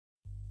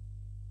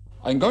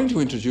I'm going to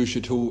introduce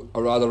you to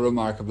a rather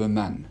remarkable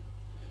man.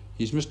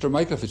 He's Mr.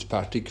 Michael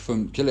Fitzpatrick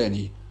from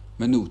Killarney,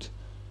 Maynooth.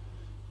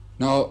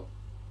 Now,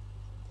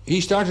 he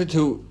started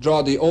to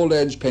draw the old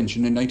age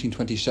pension in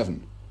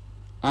 1927,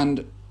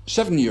 and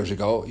 7 years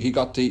ago he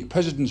got the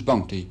President's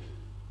Bounty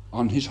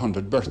on his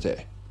 100th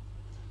birthday.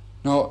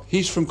 Now,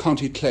 he's from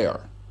County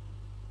Clare.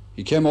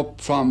 He came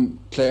up from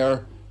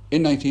Clare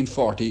in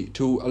 1940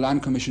 to a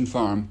land commission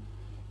farm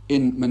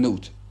in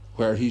Maynooth,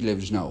 where he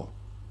lives now.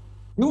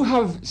 You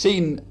have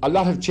seen a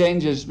lot of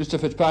changes, Mr.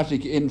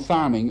 Fitzpatrick, in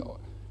farming.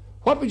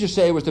 What would you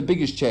say was the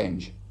biggest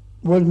change?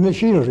 Well,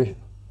 machinery.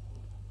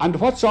 And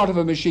what sort of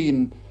a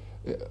machine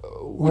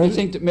would you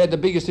think that made the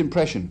biggest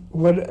impression?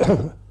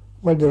 Well,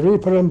 well, the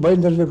reaper and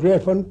binder's a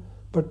great one,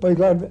 but by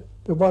God,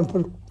 the one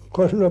for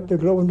cutting up the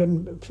ground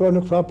and throwing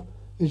a crop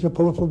is a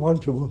powerful one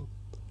too.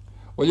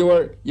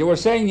 Well, you were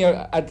saying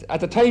at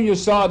the time you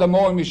saw the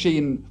mowing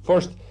machine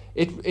first,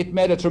 it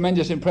made a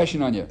tremendous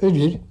impression on you. It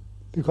did,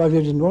 because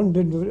it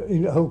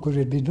didn't how could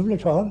it be done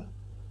at all?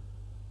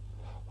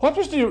 What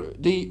was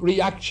the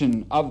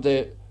reaction of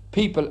the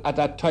people at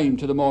that time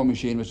to the mowing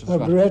machine, Mr.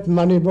 Fitzpatrick? A great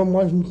many of them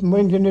wasn't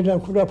minding it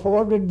and could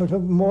afford it, but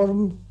more of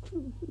them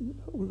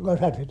got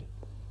happy.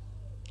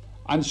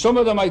 And some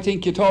of them, I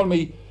think you told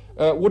me,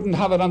 wouldn't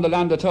have it on the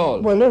land at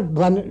all. Well, that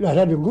man that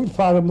had a good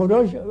farm with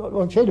us,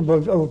 outside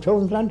about our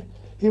town land,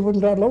 he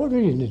wouldn't allow it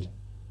in it.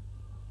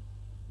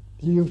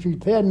 He used to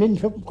pay men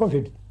to cut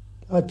it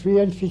at 3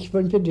 and 6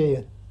 pence a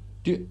day.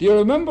 Do you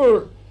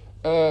remember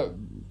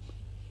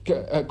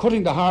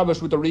cutting the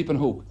harvest with the reaping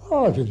hook?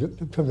 Oh,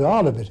 it was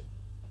all of it.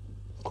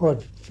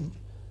 Cut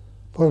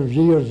for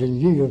years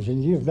and years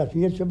and years, not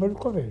years about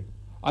cutting.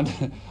 And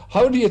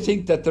how do you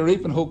think that the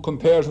reaping hook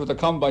compares with the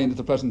combine at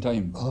the present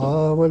time?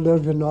 Oh, well,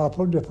 there's an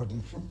awful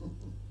difference.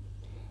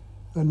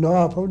 An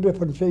awful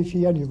difference, I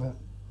see anyway.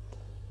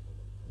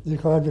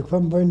 Because the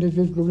combine is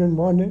just going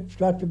one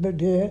slap of a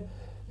day,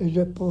 is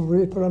a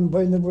reaper and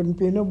binder wouldn't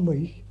be enough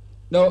week.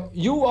 Now,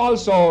 you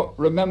also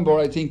remember,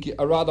 I think,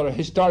 a rather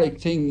historic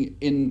thing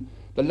in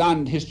the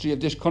land history of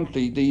this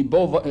country, the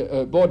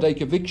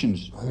Bodyke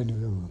evictions. I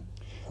know.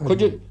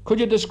 Could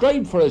you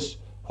describe for us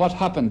what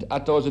happened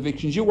at those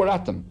evictions? You were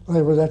at them.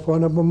 I was at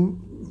one of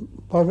them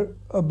for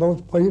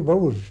about 5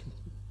 hours.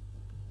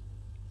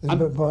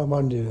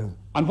 One day.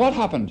 And what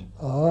happened?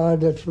 Ah,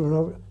 that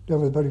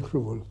was very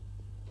cruel.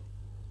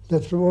 They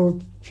threw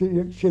out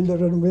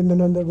children and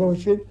women on the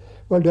road.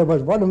 Well, there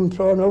was one of them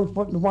thrown out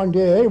one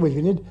day I was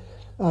in it,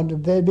 and the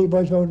baby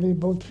was only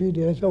about 3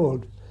 days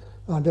old.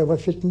 And they were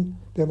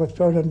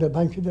thrown on the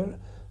bank of the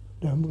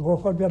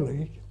water their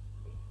lake.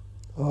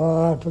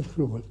 Ah, it was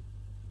cruel.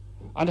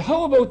 And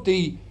how about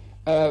the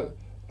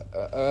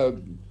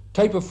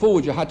type of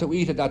food you had to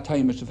eat at that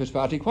time, Mr.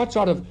 Fitzpatrick?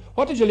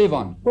 What did you live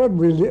on? Well,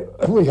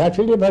 we had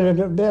to live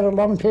there a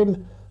long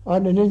time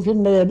on an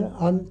Indian mail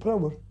and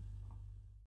flour.